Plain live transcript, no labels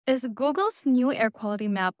Is Google's new air quality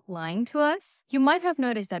map lying to us? You might have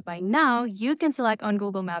noticed that by now, you can select on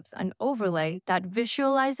Google Maps an overlay that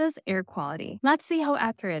visualizes air quality. Let's see how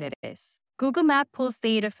accurate it is. Google Map pulls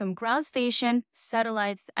data from ground station,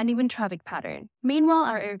 satellites, and even traffic pattern. Meanwhile,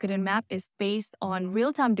 our AirGradient map is based on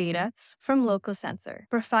real-time data from local sensor,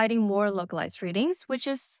 providing more localized readings, which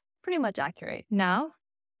is pretty much accurate. Now,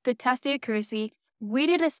 to test the accuracy, we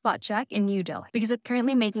did a spot check in New Delhi because it's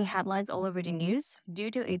currently making headlines all over the news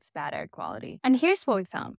due to its bad air quality. And here's what we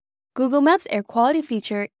found. Google Maps air quality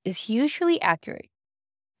feature is usually accurate,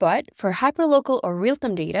 but for hyperlocal or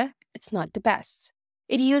real-time data, it's not the best.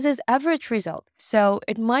 It uses average result, so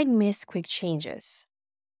it might miss quick changes.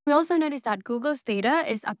 We also noticed that Google's data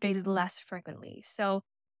is updated less frequently, so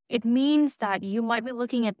it means that you might be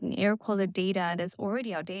looking at an air quality data that's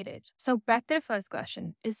already outdated. So back to the first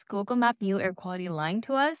question, is Google Map new air quality lying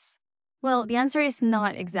to us? Well, the answer is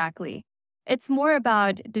not exactly. It's more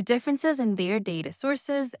about the differences in their data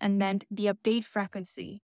sources and then the update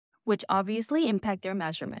frequency, which obviously impact their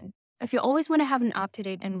measurement. If you always want to have an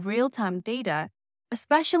up-to-date and real-time data,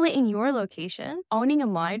 especially in your location, owning a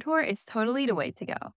monitor is totally the way to go.